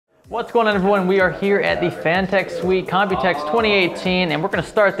What's going on, everyone? We are here at the Phanteks Suite Computex 2018, and we're going to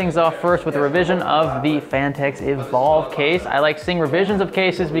start things off first with a revision of the Phanteks Evolv case. I like seeing revisions of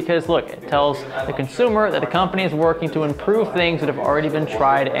cases because, look, it tells the consumer that the company is working to improve things that have already been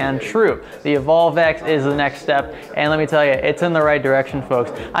tried and true. The Evolv X is the next step, and let me tell you, it's in the right direction,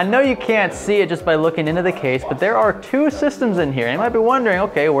 folks. I know you can't see it just by looking into the case, but there are two systems in here. You might be wondering,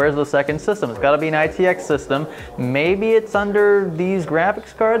 okay, where's the second system? It's got to be an ITX system. Maybe it's under these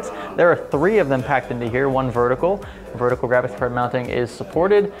graphics cards. There are three of them packed into here, one vertical. Vertical graphics card mounting is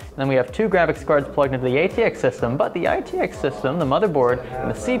supported. And then we have two graphics cards plugged into the ATX system, but the ITX system, the motherboard,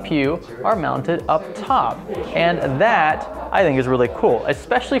 and the CPU are mounted up top. And that, I think, is really cool,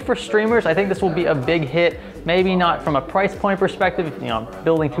 especially for streamers. I think this will be a big hit. Maybe not from a price point perspective. You know,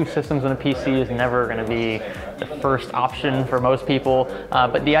 building two systems on a PC is never going to be the first option for most people.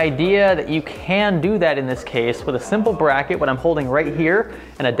 But the idea that you can do that in this case with a simple bracket, what I'm holding right here,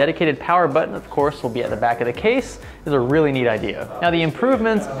 and a dedicated power button, of course, will be at the back of the case, is a really neat idea. Now, the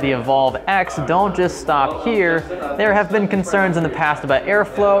improvements of the Evolv X don't just stop here. There have been concerns in the past about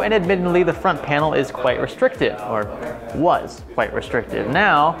airflow, and admittedly, the front panel is quite restrictive, or was quite restrictive.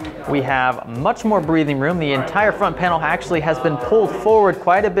 Now, we have much more breathing room. The entire front panel actually has been pulled forward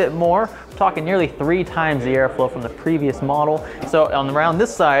quite a bit more. We're talking nearly 3 times the airflow from the previous model. So around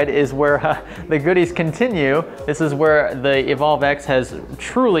this side is where the goodies continue. This is where the Evolv X has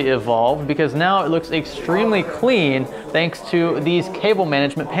truly evolved, because now it looks extremely clean thanks to these cable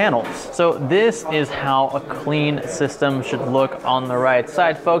management panels. So this is how a clean system should look on the right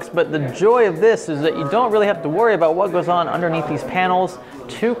side, folks. But the joy of this is that you don't really have to worry about what goes on underneath these panels.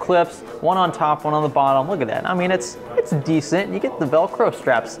 2 clips, one on top, one on the bottom. Look at that. I mean, it's decent. You get the Velcro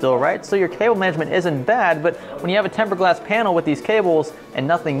straps still, right? So your cable management isn't bad, but when you have a tempered glass panel with these cables and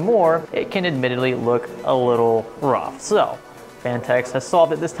nothing more, it can admittedly look a little rough. So Phanteks has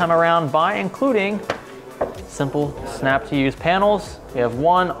solved it this time around by including simple snap-to-use panels. We have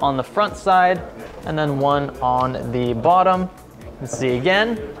one on the front side and then one on the bottom. Let's see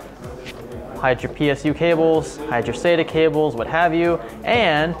again. Hide your PSU cables, hide your SATA cables, what have you.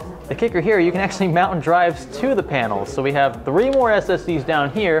 And the kicker here, you can actually mount drives to the panels. So we have 3 more SSDs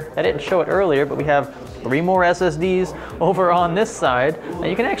down here. I didn't show it earlier, but we have 3 more SSDs over on this side. Now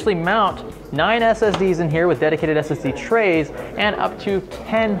you can actually mount 9 SSDs in here with dedicated SSD trays and up to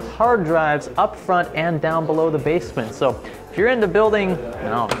 10 hard drives up front and down below the basement. So if you're into building,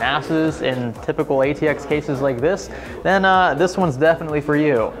 NASs in typical ATX cases like this, then this one's definitely for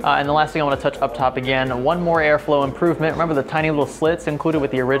you. And the last thing I want to touch up top again, one more airflow improvement. Remember the tiny little slits included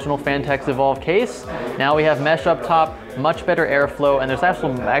with the original Phanteks Evolv case? Now we have mesh up top, much better airflow, and there's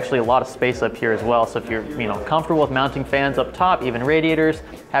actually a lot of space up here as well. So if you're comfortable with mounting fans up top, even radiators,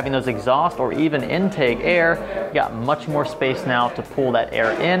 having those exhaust or even intake air, you got much more space now to pull that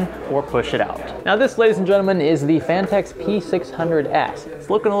air in or push it out. Now this, ladies and gentlemen, is the Phanteks P600S. It's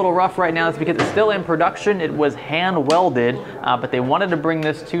looking a little rough right now. It's because it's still in production. It was hand welded, but they wanted to bring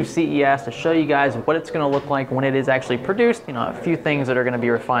this to CES to show you guys what it's going to look like when it is actually produced. A few things that are going to be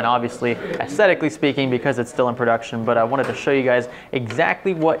refined, obviously, aesthetically speaking, because it's still in production, but I wanted to show you guys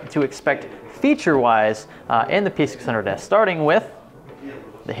exactly what to expect feature-wise in the P600S, starting with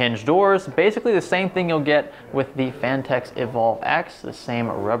the hinge doors. Basically the same thing you'll get with the Phanteks Evolv X, the same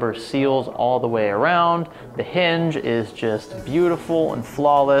rubber seals all the way around. The hinge is just beautiful and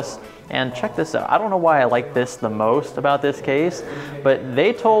flawless. And check this out. I don't know why I like this the most about this case, but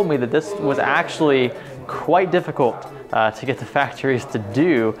they told me that this was actually quite difficult to get the factories to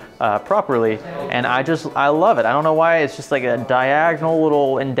do properly, and I love it. I don't know why. It's just like a diagonal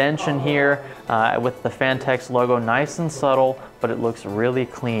little indentation here with the Phanteks logo, nice and subtle, but it looks really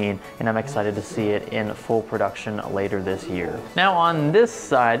clean, and I'm excited to see it in full production later this year. Now on this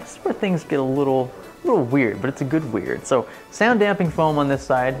side, this is where things get a little weird, but it's a good weird. So sound damping foam on this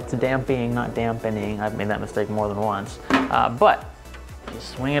side. It's damping, not dampening. I've made that mistake more than once. But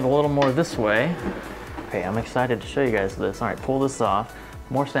just swing it a little more this way. Okay, I'm excited to show you guys this. All right, pull this off.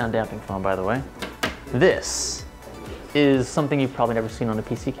 More sound damping foam, by the way. This is something you've probably never seen on a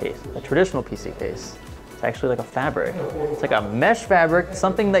PC case, a traditional PC case. It's actually like a fabric. It's like a mesh fabric,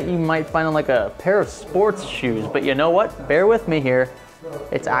 something that you might find on like a pair of sports shoes. But you know what? Bear with me here.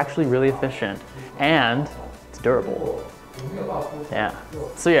 It's actually really efficient and it's durable. Yeah.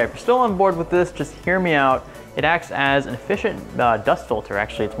 So yeah, if you're still on board with this, just hear me out. It acts as an efficient dust filter.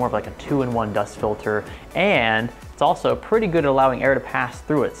 Actually, it's more of like a 2-in-1 dust filter, and it's also pretty good at allowing air to pass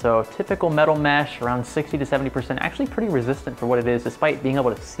through it. So typical metal mesh, around 60 to 70%, actually pretty resistant for what it is, despite being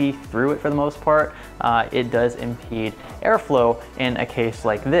able to see through it for the most part. It does impede airflow in a case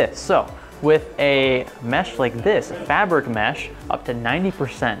like this. So with a mesh like this, fabric mesh, up to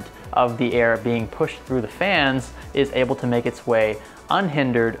 90% of the air being pushed through the fans is able to make its way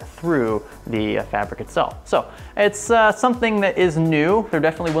unhindered through the fabric itself. So it's something that is new. They're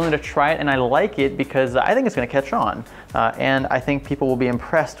definitely willing to try it, and I like it because I think it's going to catch on. And I think people will be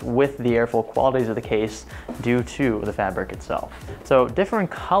impressed with the airflow qualities of the case due to the fabric itself. So different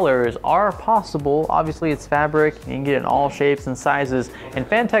colors are possible. Obviously it's fabric, you can get it in all shapes and sizes, and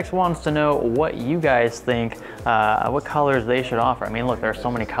Phanteks wants to know what you guys think, what colors they should offer. I mean, look, there are so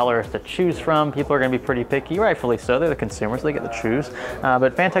many colors to choose from. People are going to be pretty picky, rightfully so. They're the consumers, they get to choose.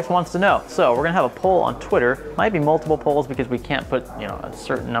 But Phanteks wants to know. So we're going to have a poll on Twitter. Might be multiple polls because we can't put, you know, a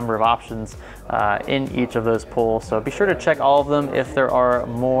certain number of options in each of those polls. So be sure to check all of them if there are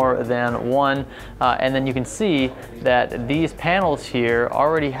more than one. And then you can see that these panels here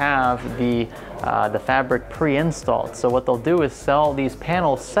already have the fabric pre-installed. So what they'll do is sell these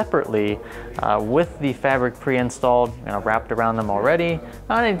panels separately with the fabric pre-installed, you know, wrapped around them already.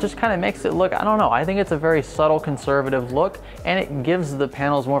 And it just kind of makes it look, I don't know, I think it's a very subtle conservative look, and it gives the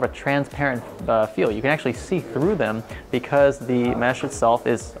panels more of a transparent feel. You can actually see through them because the mesh itself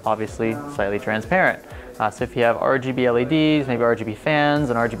is obviously slightly transparent. So if you have RGB LEDs, maybe RGB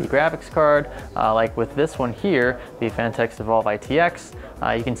fans, an RGB graphics card, like with this one here, the Phanteks Evolv ITX,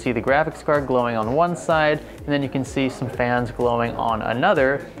 you can see the graphics card glowing on one side, and then you can see some fans glowing on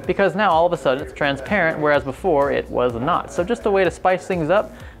another, because now all of a sudden it's transparent, whereas before it was not. So just a way to spice things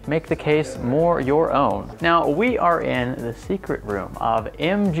up, make the case more your own. Now we are in the secret room of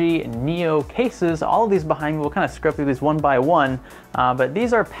MG Neo cases. All of these behind me, we'll kind of scrub through these one by one, but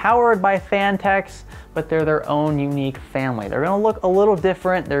these are powered by Phanteks, but they're their own unique family. They're gonna look a little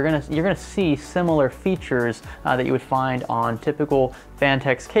different. You're gonna see similar features that you would find on typical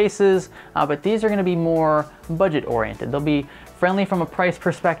Phanteks cases, but these are gonna be more budget oriented. They'll be friendly from a price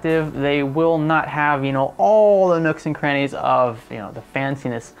perspective. They will not have, you know, all the nooks and crannies of, you know, the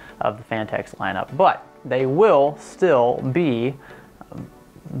fanciness of the Phanteks lineup, but they will still be,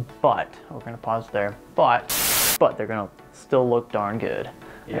 we're gonna pause there, but they're gonna still look darn good.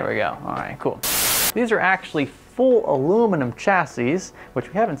 Yeah. There we go. All right, cool. These are actually full aluminum chassis, which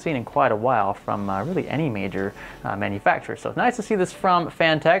we haven't seen in quite a while from really any major manufacturer. So it's nice to see this from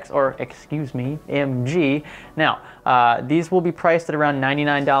Phanteks, or excuse me, MG. Now, these will be priced at around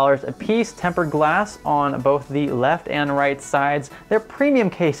 $99 a piece, tempered glass on both the left and right sides. They're premium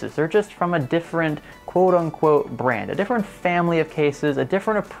cases. They're just from a different quote-unquote brand, a different family of cases, a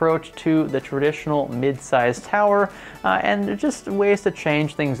different approach to the traditional mid-sized tower, and just ways to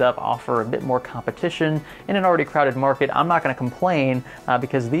change things up, offer a bit more competition in an already crowded market. I'm not going to complain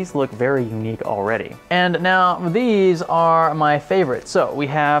because these look very unique already. And now these are my favorites. So we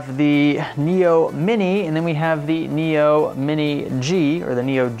have the Neo Mini, and then we have the Neo Mini G, or the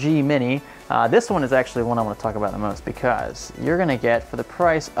Neo G Mini. This one is actually one I want to talk about the most because you're going to get, for the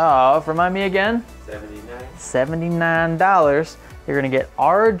price of, remind me again? $79. You're going to get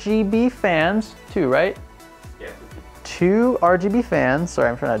RGB fans, too, right? Yeah. 2 RGB fans. Sorry,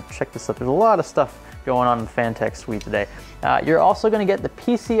 I'm trying to check this up. There's a lot of stuff going on in the Phanteks suite today. You're also going to get the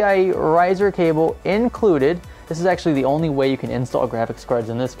PCIe riser cable included. This is actually the only way you can install graphics cards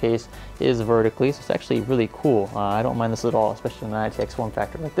in this case is vertically, so it's actually really cool. I don't mind this at all, especially in an ITX form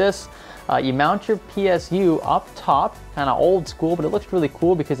factor like this. You mount your PSU up top, kind of old school, but it looks really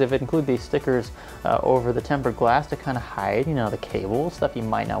cool because if it includes these stickers over the tempered glass to kind of hide, you know, the cables, stuff you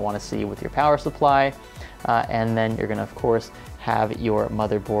might not want to see with your power supply. And then you're gonna, of course, have your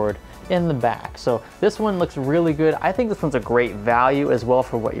motherboard in the back. So this one looks really good. I think this one's a great value as well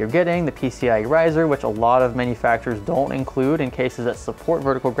for what you're getting. The PCIe riser, which a lot of manufacturers don't include in cases that support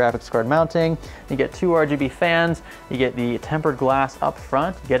vertical graphics card mounting. You get 2 RGB fans, you get the tempered glass up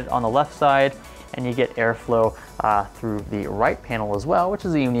front, you get it on the left side, and you get airflow through the right panel as well, which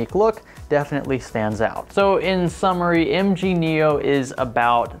is a unique look. Definitely stands out. So in summary, MG Neo is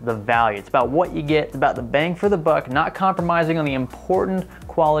about the value. It's about what you get, it's about the bang for the buck, not compromising on the important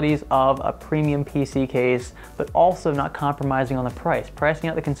qualities of a premium PC case, but also not compromising on the price. Pricing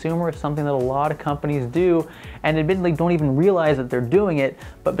out the consumer is something that a lot of companies do, and admittedly don't even realize that they're doing it,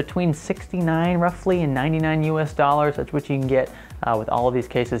 but between 69 roughly and 99 US dollars, that's what you can get with all of these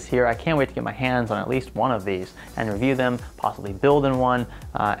cases here. I can't wait to get my hands on at least one of these and review them, possibly build in one,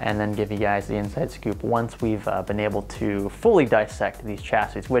 and then give you guys the inside scoop once we've been able to fully dissect these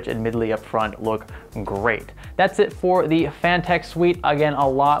chassis, which admittedly up front look great. That's it for the Phanteks suite. Again, a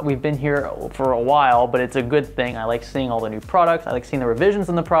lot. We've been here for a while, but it's a good thing. I like seeing all the new products. I like seeing the revisions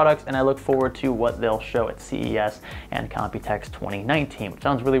in the products, and I look forward to what they'll show at CES and Computex 2019, which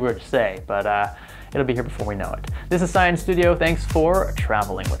sounds really weird to say, but it'll be here before we know it. This is Science Studio. Thanks for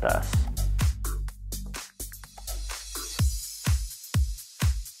traveling with us.